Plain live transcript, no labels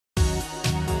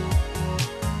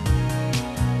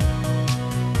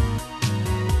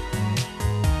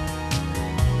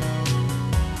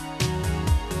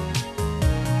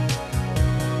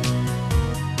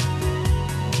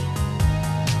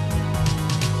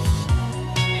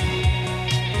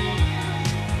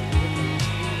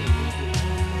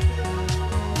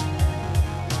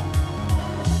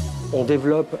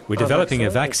We're developing a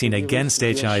vaccine against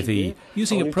HIV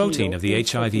using a protein of the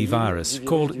HIV virus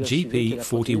called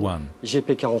GP41.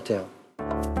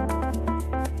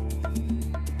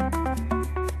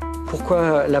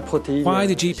 Why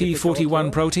the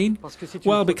GP41 protein?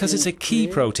 Well, because it's a key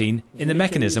protein in the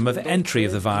mechanism of entry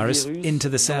of the virus into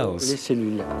the cells.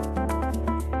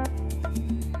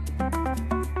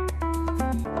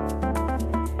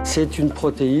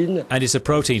 And it's a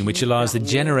protein which allows the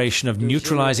generation of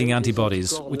neutralising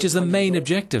antibodies, which is the main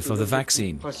objective of the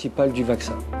vaccine.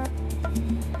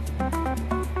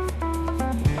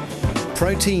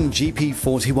 Protein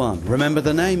GP41. Remember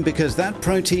the name because that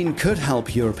protein could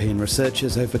help European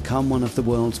researchers overcome one of the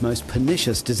world's most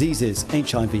pernicious diseases,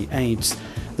 HIV/AIDS.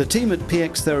 The team at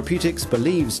PX'Therapeutics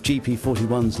believes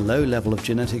GP41's low level of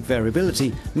genetic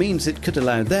variability means it could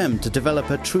allow them to develop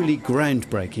a truly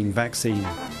groundbreaking vaccine.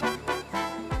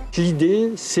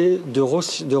 The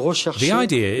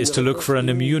idea is to look for an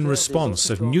immune response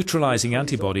of neutralising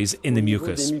antibodies in the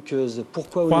mucus.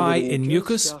 Why in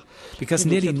mucus? Because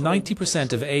nearly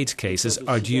 90% of AIDS cases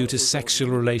are due to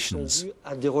sexual relations.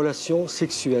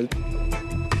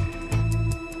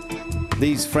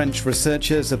 These French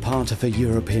researchers are part of a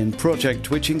European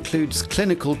project which includes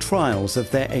clinical trials of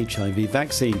their HIV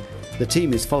vaccine. The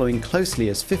team is following closely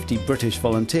as 50 British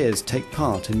volunteers take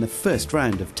part in the first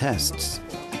round of tests.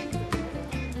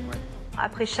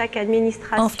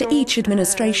 After each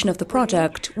administration of the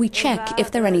product, we check if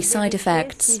there are any side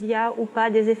effects. The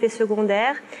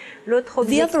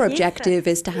other objective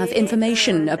is to have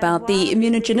information about the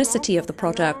immunogenicity of the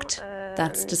product.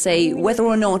 That's to say, whether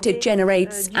or not it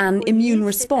generates an immune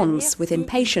response within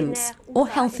patients or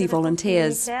healthy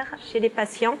volunteers.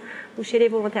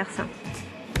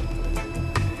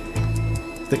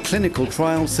 The clinical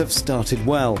trials have started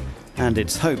well, and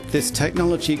it's hoped this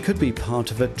technology could be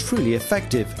part of a truly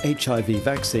effective HIV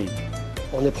vaccine.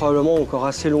 We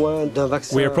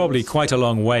are probably quite a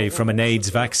long way from an AIDS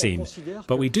vaccine,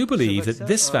 but we do believe that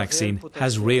this vaccine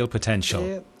has real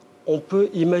potential.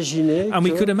 And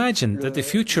we could imagine that the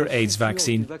future AIDS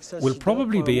vaccine will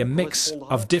probably be a mix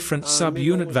of different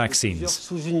subunit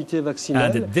vaccines,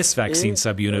 and that this vaccine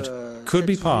subunit could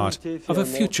be part of a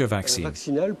future vaccine.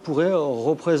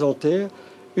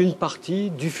 Une partie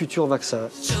du futur vaccin.